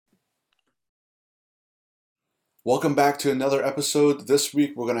Welcome back to another episode. This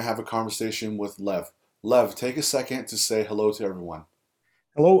week we're going to have a conversation with Lev. Lev, take a second to say hello to everyone.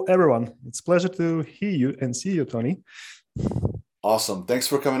 Hello, everyone. It's a pleasure to hear you and see you, Tony. Awesome. Thanks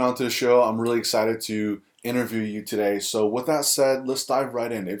for coming on to the show. I'm really excited to interview you today. So, with that said, let's dive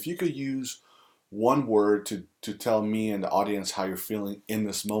right in. If you could use one word to tell me and the audience how you're feeling in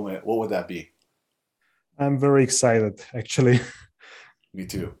this moment, what would that be? I'm very excited, actually. Me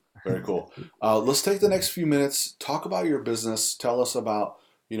too. Very cool. Let's take the next few minutes, talk about your business, tell us about,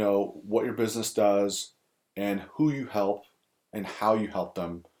 what your business does and who you help and how you help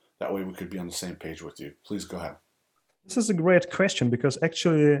them. That way we could be on the same page with you. Please go ahead. This is a great question because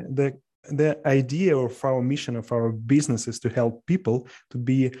actually the idea of our mission of our business is to help people to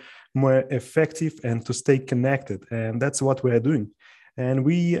be more effective and to stay connected, and that's what we are doing. And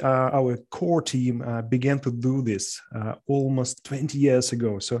our core team, began to do this almost 20 years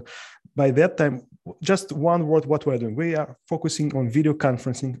ago. So by that time, just one word, what we're doing, we are focusing on video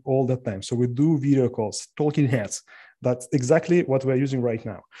conferencing all the time. So we do video calls, talking heads. That's exactly what we're using right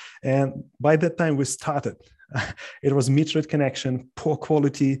now. And by that time we started, it was metered connection, poor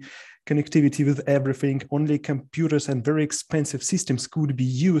quality connectivity with everything. Only computers and very expensive systems could be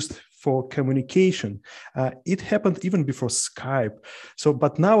used for communication. It happened even before Skype. So,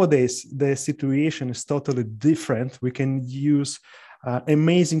 but nowadays the situation is totally different. We can use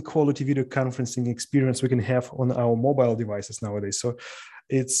amazing quality video conferencing experience we can have on our mobile devices nowadays. So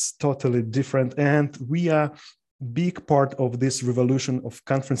it's totally different, and we are big part of this revolution of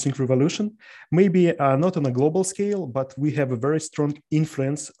conferencing revolution. Maybe not on a global scale, but we have a very strong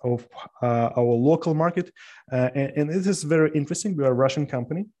influence of our local market, and it is very interesting. We are a Russian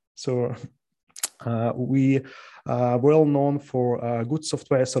company, so we are well known for good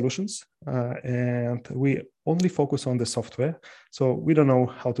software solutions, and we only focus on the software. So we don't know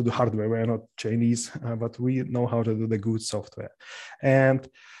how to do hardware. We are not Chinese, but we know how to do the good software. And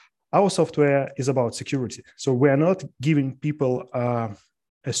our software is about security. So we are not giving people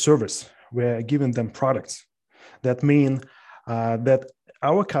a service. We're giving them products. That mean that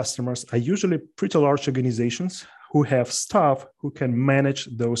our customers are usually pretty large organizations who have staff who can manage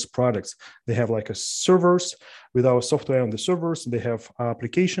those products. They have like a servers with our software on the servers. They have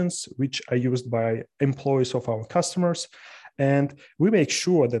applications which are used by employees of our customers. And we make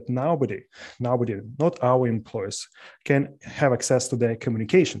sure that nobody, not our employees, can have access to their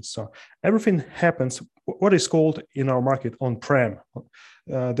communications. So everything happens, what is called in our market on-prem.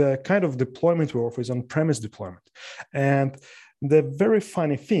 The kind of deployment we offer is on-premise deployment. And the very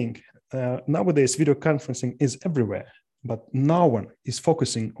funny thing, nowadays video conferencing is everywhere, but no one is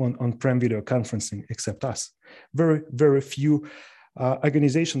focusing on on-prem video conferencing except us. Very, very few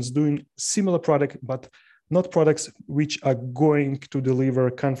organizations doing similar product, but not products which are going to deliver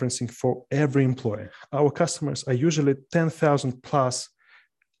conferencing for every employee. Our customers are usually 10,000 plus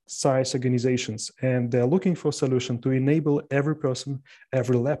size organizations, and they're looking for a solution to enable every person,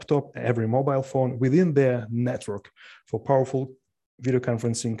 every laptop, every mobile phone within their network for powerful video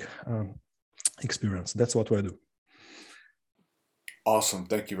conferencing experience. That's what we do. Awesome.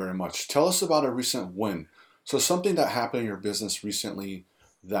 Thank you very much. Tell us about a recent win. So, something that happened in your business recently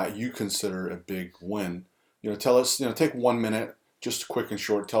that you consider a big win. Tell us, take 1 minute, just quick and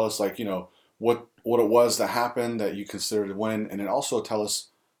short. Tell us, like, what it was that happened that you considered a win, and then also tell us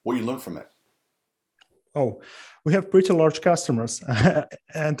what you learned from it. Oh, we have pretty large customers,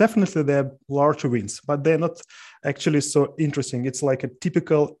 and definitely they're large wins, but they're not actually so interesting. It's like a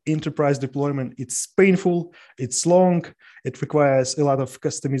typical enterprise deployment. It's painful, it's long, it requires a lot of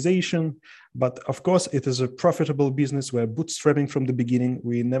customization, but of course, it is a profitable business. We're bootstrapping from the beginning.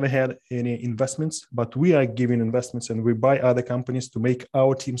 We never had any investments, but we are giving investments and we buy other companies to make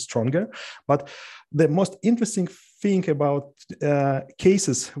our team stronger. But the most interesting thing about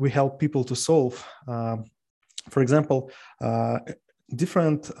cases we help people to solve, for example,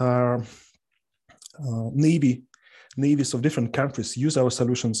 different navies of different countries use our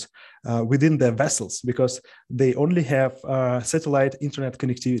solutions within their vessels because they only have satellite internet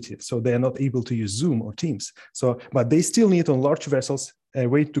connectivity, so they are not able to use Zoom or Teams. So, but they still need on large vessels a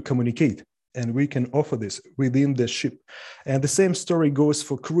way to communicate, and we can offer this within the ship. And the same story goes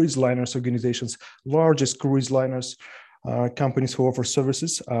for cruise liners organizations, largest cruise liners companies who offer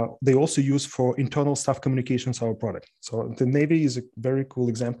services. They also use for internal staff communications our product. So the Navy is a very cool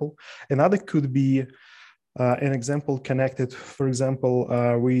example. Another could be an example connected, for example,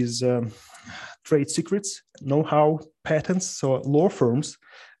 with trade secrets, know-how, patents. So law firms,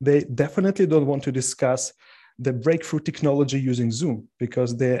 they definitely don't want to discuss the breakthrough technology using Zoom,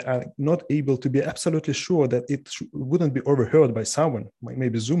 because they are not able to be absolutely sure that it wouldn't be overheard by someone,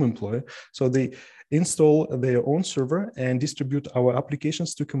 maybe Zoom employee. So they install their own server and distribute our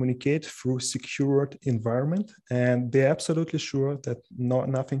applications to communicate through secured environment. And they're absolutely sure that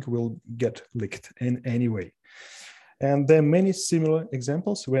nothing will get leaked in any way. And there are many similar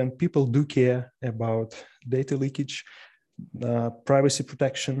examples when people do care about data leakage, privacy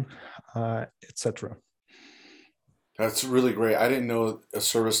protection, etc. That's really great. I didn't know a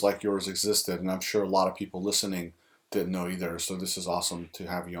service like yours existed, and I'm sure a lot of people listening didn't know either. So this is awesome to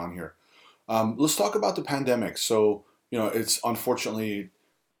have you on here. Let's talk about the pandemic. So, it's unfortunately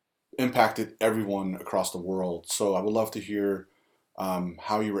impacted everyone across the world. So I would love to hear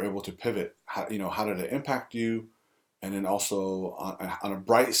how you were able to pivot. How did it impact you? And then also on a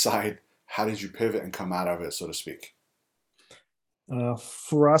bright side, how did you pivot and come out of it, so to speak?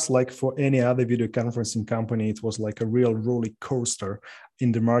 For us, like for any other video conferencing company, it was like a real roller coaster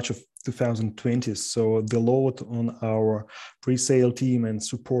in the March of 2020. So the load on our pre-sale team and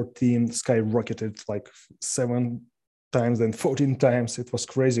support team skyrocketed like 7 times, then 14 times. It was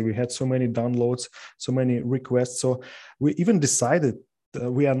crazy. We had so many downloads, so many requests. So we even decided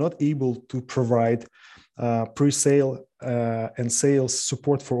we are not able to provide pre-sale and sales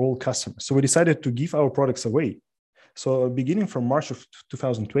support for all customers. So we decided to give our products away. So beginning from March of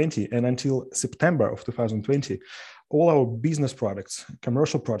 2020 and until September of 2020, all our business products,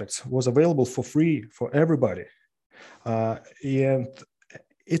 commercial products, was available for free for everybody. And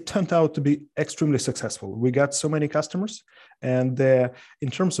it turned out to be extremely successful. We got so many customers, and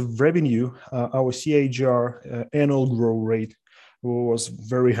in terms of revenue, our CAGR annual growth rate was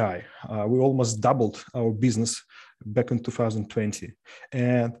very high. We almost doubled our business back in 2020.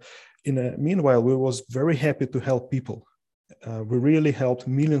 And meanwhile, we was very happy to help people. We really helped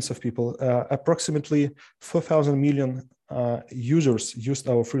millions of people. Approximately 4,000 million users used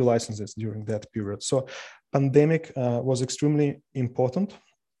our free licenses during that period. So pandemic was extremely important,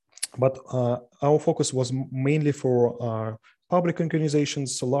 but our focus was mainly for public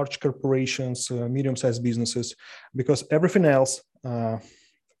organizations, large corporations, medium-sized businesses, because everything else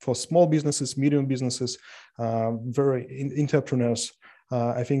for small businesses, medium businesses, entrepreneurs,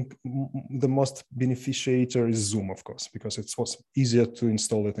 I think the most beneficiator is Zoom, of course, because it was easier to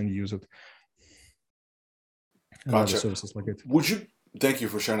install it and use it. And Gotcha. other services like it. Thank you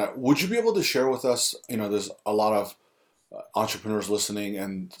for sharing that. Would you be able to share with us, there's a lot of entrepreneurs listening,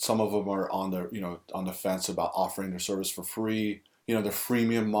 and some of them are on the fence about offering their service for free, the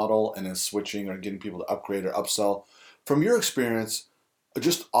freemium model, and then switching or getting people to upgrade or upsell. From your experience,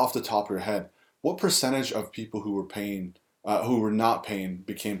 just off the top of your head, what percentage of people who were not paying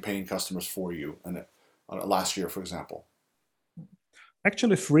became paying customers for you last year, for example?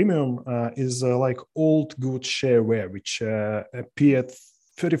 Actually, freemium is like old good shareware, which appeared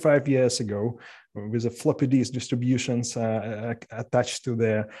 35 years ago with the floppy disk distributions attached to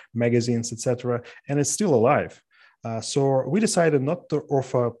the magazines, etc., and it's still alive. So we decided not to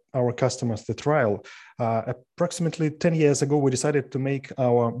offer our customers the trial. Approximately 10 years ago, we decided to make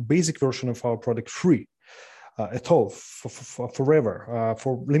our basic version of our product free. At all forever,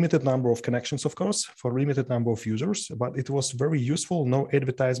 for limited number of connections, of course, for limited number of users, but it was very useful. No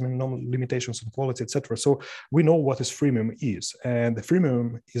advertisement, no limitations on quality, etc. So we know what is freemium is, and the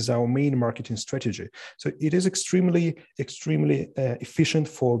freemium is our main marketing strategy. So it is extremely efficient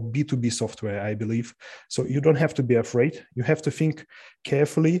for B2B software, I believe. So you don't have to be afraid. You have to think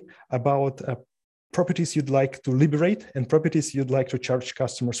carefully about properties you'd like to liberate and properties you'd like to charge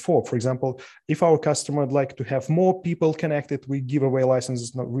customers for. For example, if our customer would like to have more people connected, we give away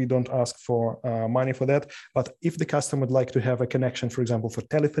licenses. We don't ask for money for that. But if the customer would like to have a connection, for example, for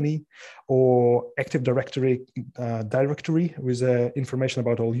telephony or Active Directory with information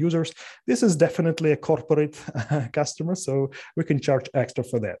about all users, this is definitely a corporate customer, so we can charge extra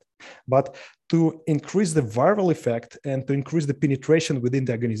for that. But to increase the viral effect and to increase the penetration within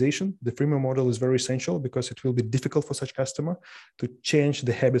the organization, the freemium model is very essential, because it will be difficult for such customer to change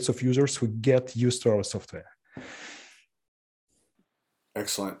the habits of users who get used to our software.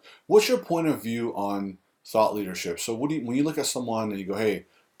 Excellent. What's your point of view on thought leadership? So when you look at someone and you go, hey,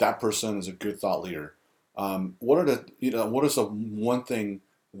 that person is a good thought leader, what is the one thing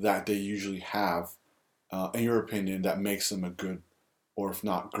that they usually have, in your opinion, that makes them a good, or if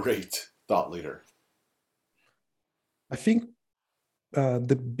not great, thought leader? I think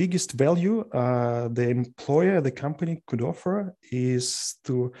the biggest value the employer, the company could offer is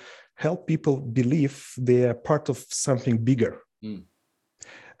to help people believe they are part of something bigger. Mm.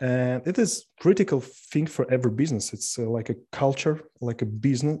 And it is critical thing for every business. It's like a culture, like a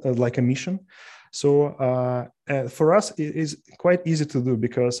business, like a mission. So for us, it is quite easy to do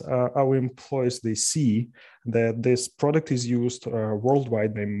because our employees, they see that this product is used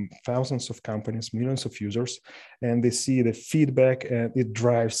worldwide by thousands of companies, millions of users, and they see the feedback, and it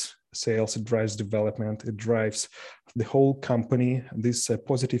drives sales, it drives development, it drives the whole company, this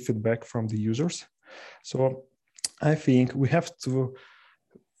positive feedback from the users. So I think we have to,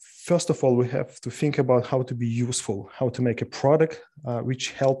 first of all, we have to think about how to be useful, how to make a product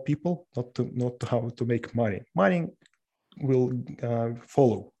which help people, not to how to make money. Money will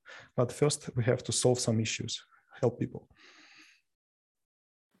follow, but first we have to solve some issues, help people.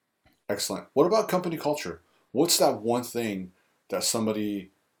 Excellent. What about company culture? What's that one thing that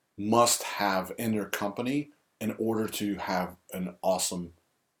somebody must have in their company in order to have an awesome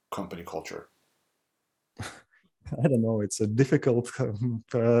company culture? I don't know. It's a difficult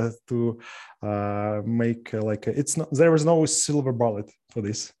to make like it's not. There is no silver bullet for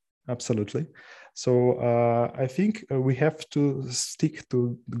this. Absolutely. So I think we have to stick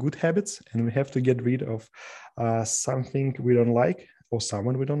to good habits, and we have to get rid of something we don't like or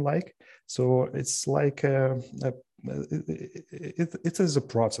someone we don't like. So it's like it is a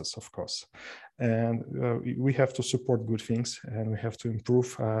process, of course, and we have to support good things, and we have to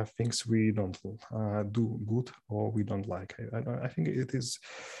improve things we don't do good or we don't like. I think it is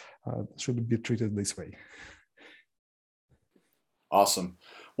should be treated this way. Awesome.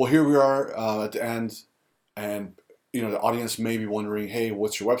 Well, here we are at the end, and the audience may be wondering, hey,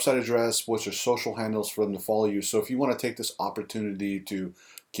 what's your website address? What's your social handles for them to follow you? So if you want to take this opportunity to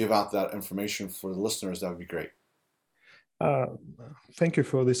give out that information for the listeners, that would be great. Uh, Thank you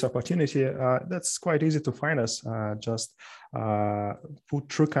for this opportunity. That's quite easy to find us. Just put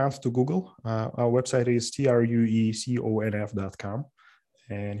TrueConf to Google. Our website is trueconf.com,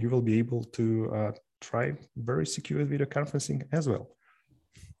 and you will be able to try very secure video conferencing as well.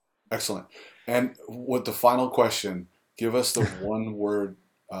 Excellent. And with the final question, give us the one word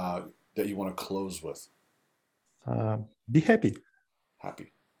that you want to close with. Be happy.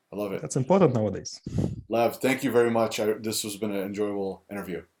 Happy. I love it. That's important nowadays. Lev, thank you very much. This has been an enjoyable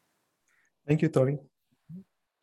interview. Thank you, Tony.